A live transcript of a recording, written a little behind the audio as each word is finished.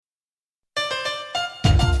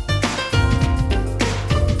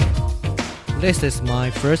This is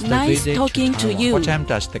my first Nice visit talking to to Taiwan. you. What time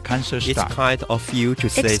does the concert It's start? kind of you to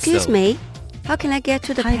say Excuse so. me, how can I get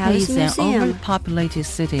to the Taipei Palace is an Museum? overpopulated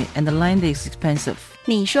city and the land is expensive.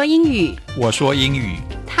 你说英语，我说英语，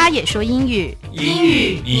他也说英语，英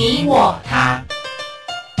语你我他。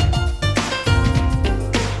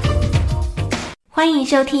欢迎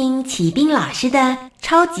收听齐斌老师的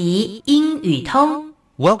超级英语通。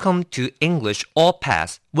 Welcome to English All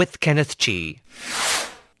Pass with Kenneth Chi.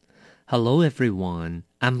 Hello everyone,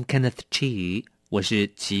 I'm Kenneth Chi. 我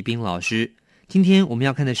是齐斌老师。今天我们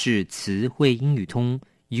要看的是词汇英语通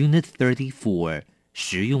Unit 34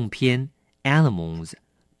实用篇 Animals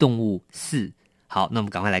动物4。好，那我们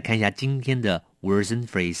赶快来看一下今天的 Words and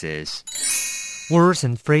Phrases. Words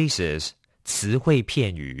and phrases 词汇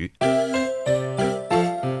片语。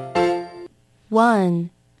 1.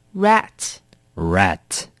 Rat.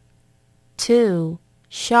 Rat, 2.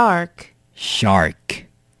 Shark. Shark,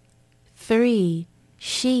 3.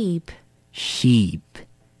 Sheep. Sheep,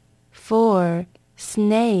 4.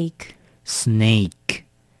 Snake. Snake,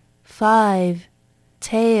 5.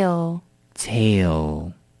 Tail.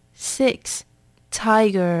 Tail, 6.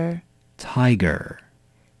 Tiger. Tiger,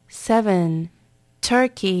 7.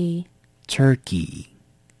 Turkey. Turkey,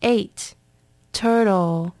 8.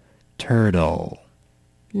 Turtle. Turtle,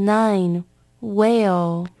 9.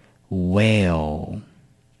 Whale. Whale,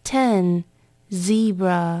 10.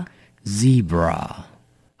 Zebra. Zebra.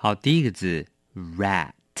 好，第一个字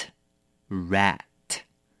Rat, Rat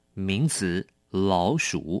名词老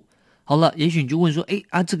鼠。好了，也许你就问说，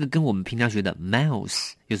这个跟我们平常学的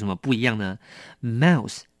mouse 有什么不一样呢？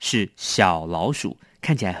 Mouse 是小老鼠，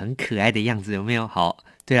看起来很可爱的样子，有没有？好，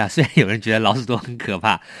对啊，虽然有人觉得老鼠都很可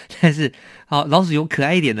怕，但是好，老鼠有可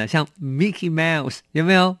爱一点的，像 Mickey Mouse 有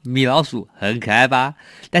没有？米老鼠很可爱吧？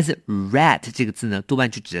但是 rat 这个字呢，多半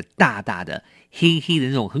就指着大大的黑黑的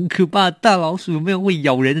那种很可怕的大老鼠，有没有？会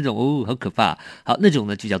咬人那种哦，好可怕。好，那种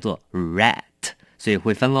呢就叫做 rat， 所以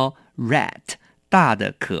会分咯 rat 大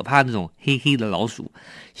的可怕那种黑黑的老鼠，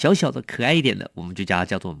小小的可爱一点的，我们就叫它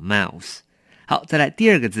叫做 mouse。好，再来第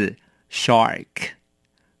二个字 shark，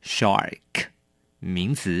 shark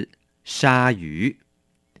名词鲨鱼。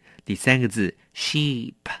第三个字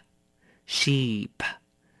sheep， sheep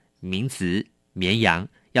名词绵羊。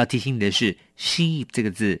要提醒你的是 sheep 这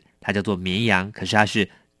个字它叫做绵羊，可是它是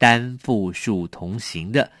单复数同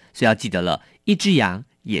形的，所以要记得了，一只羊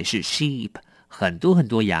也是 sheep， 很多很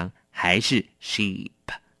多羊还是 sheep。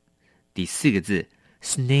 第四个字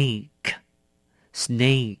snake，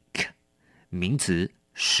 snake 名词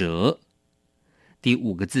蛇。第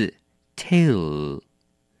五个字 tail，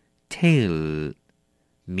 tail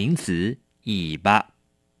名词尾巴。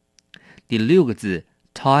第六个字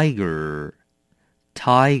tiger，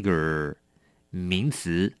 tiger 名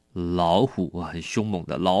词老虎，很凶猛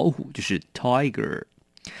的老虎就是 tiger。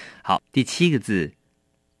 好，第七个字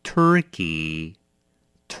turkey，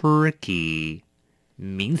 turkey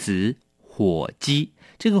名词火鸡。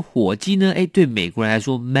这个火鸡呢，对美国人来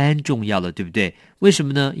说蛮重要的，对不对？为什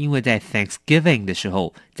么呢？因为在 Thanksgiving 的时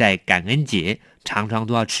候，在感恩节常常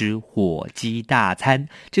都要吃火鸡大餐。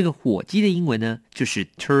这个火鸡的英文呢就是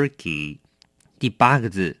turkey。 第八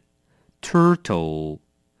个字 turtle，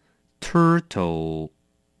 turtle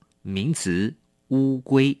名词乌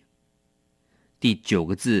龟。第九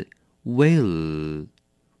个字 whale，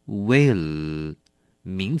 whale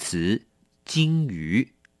名词鲸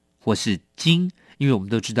鱼或是鲸，因为我们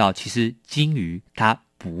都知道其实鲸鱼它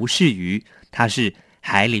不是鱼，它是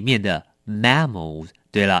海里面的 mammals。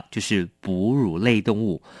 对了，就是哺乳类动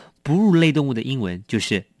物。哺乳类动物的英文就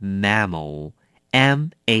是 mammal，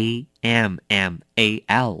 M-A-M-M-A-L。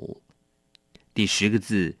 第十个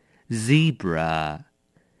字 zebra，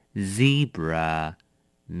 zebra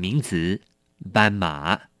名词斑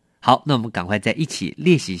马。好，那我们赶快再一起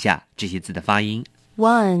练习一下这些字的发音。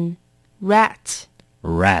 1. Rat.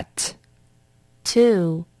 Rat,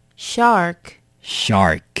 2. Shark.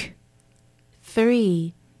 shark,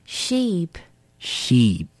 3. Sheep.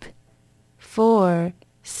 sheep, 4.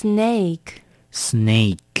 Snake.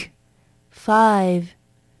 snake, 5.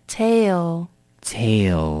 Tail.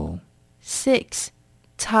 tail, 6.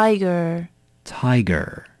 Tiger.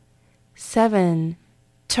 tiger, 7.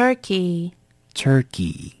 Turkey.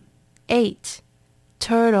 turkey, 8.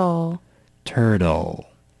 Turtle. turtle,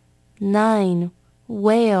 9.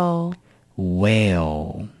 Whale.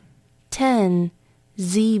 whale, 10.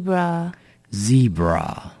 Zebra.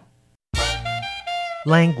 zebra.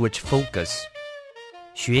 Language focus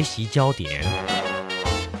学习焦点。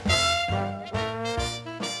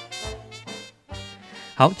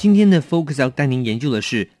好，今天的 focus 要带您研究的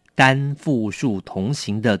是单复数同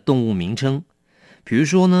形的动物名称。比如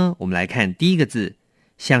说呢，我们来看第一个字，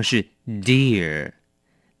像是 deer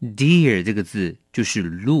这个字就是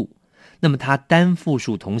鹿，那么它单复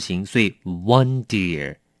数同形，所以 one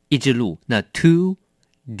deer 一只鹿，那 two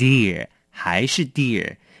deer 还是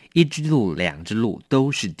deer， 一只鹿两只鹿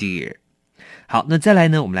都是 deer。 好，那再来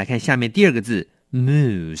呢，我们来看下面第二个字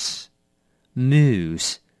moose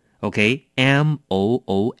OK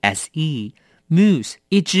moose moose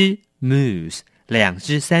一只 moose 两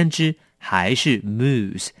只三只还是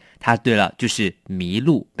moose， 它对了就是麋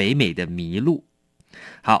鹿，北美的麋鹿。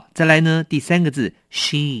好，再来呢，第三个字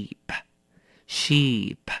sheep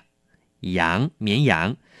羊绵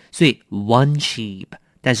羊，所以 one sheep，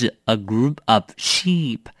 但是 a group of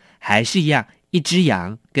sheep 还是一样，一只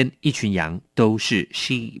羊跟一群羊都是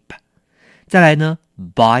sheep。 再来呢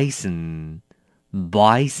bison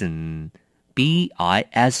bison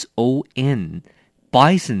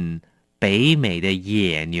bison 北美的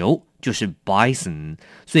野牛就是 bison，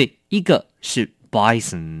 所以一个是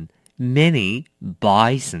bison many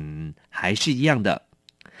bison 还是一样的。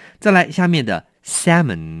再来下面的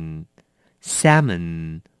salmon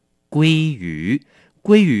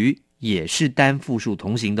鲑鱼也是单复数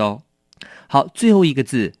同形的哦。好，最后一个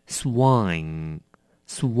字 swine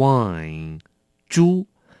猪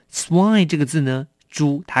swine 这个字呢，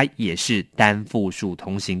猪它也是单复数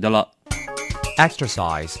同形的了。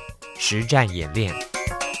 Exercise 实战演练。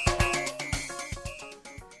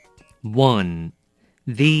 1.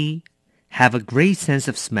 They have a great sense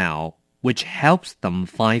of smell, which helps them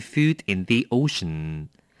find food in the ocean.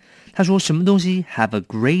 他说什么东西 have a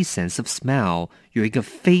great sense of smell， 有一个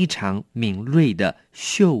非常敏锐的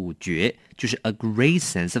嗅觉，就是 a great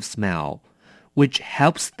sense of smell, which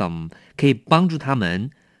helps them 可以帮助他们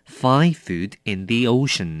find food in the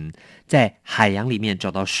ocean， 在海洋里面找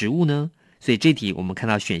到食物呢。所以这题我们看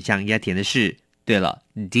到选项应该填的是对了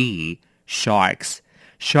D sharks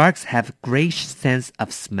have great sense of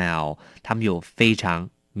smell， 他们有非常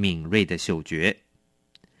敏锐的嗅觉。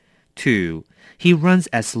 2. He runs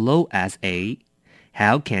as slow as a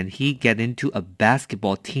How can he get into a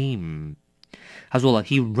basketball team? 他说了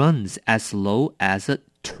He runs as slow as a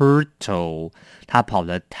turtle， 他跑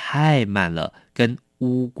得太慢了，跟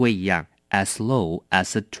乌龟一样 as slow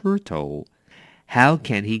as a turtle。 How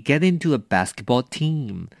can he get into a basketball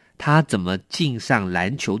team？ 他怎么进上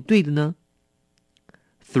篮球队的呢？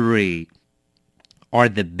 3. Are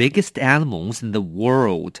the biggest animals in the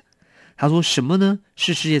world？ 他说什么呢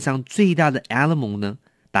是世界上最大的 animal 呢？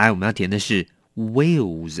答案我们要填的是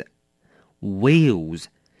whales，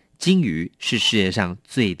 鲸鱼是世界上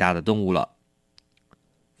最大的动物了。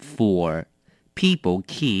 4. People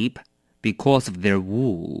keep because of their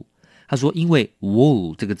wool， 他说因为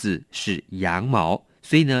wool 这个字是羊毛，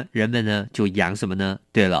所以呢人们呢就养什么呢？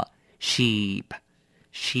对了 sheep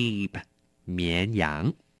绵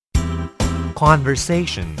羊。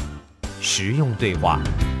 Conversation 实用对话。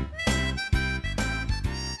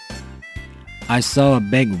 I saw a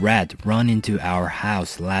big rat run into our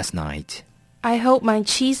house last night. I hope my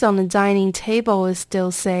cheese on the dining table is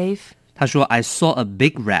still safe. 他说 I saw a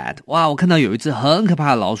big rat， 哇，我看到有一只很可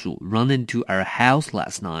怕的老鼠 run into our house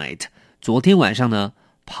last night， 昨天晚上呢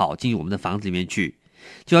跑进我们的房子里面去。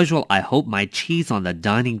就要说 I hope my cheese on the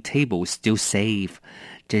dining table is still safe，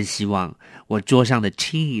 真希望我桌上的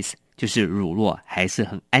cheese 就是乳酪还是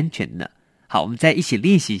很安全的。好，我们再一起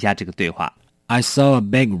练习一下这个对话。 I saw a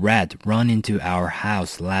big rat run into our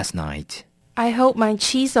house last night. I hope my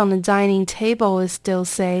cheese on the dining table is still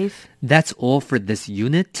safe. That's all for this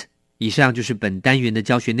unit。 以上就是本单元的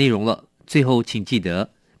教学内容了。最后请记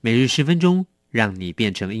得每日10分钟，让你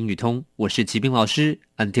变成英语通。我是齐斌老师。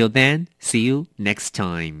 Until then, see you next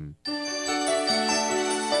time。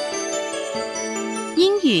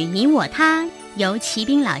 英语你我他由齐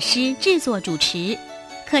斌老师制作主持，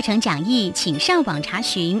课程讲义请上网查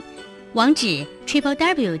询，网址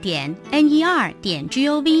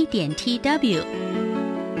www.ner.gov.tw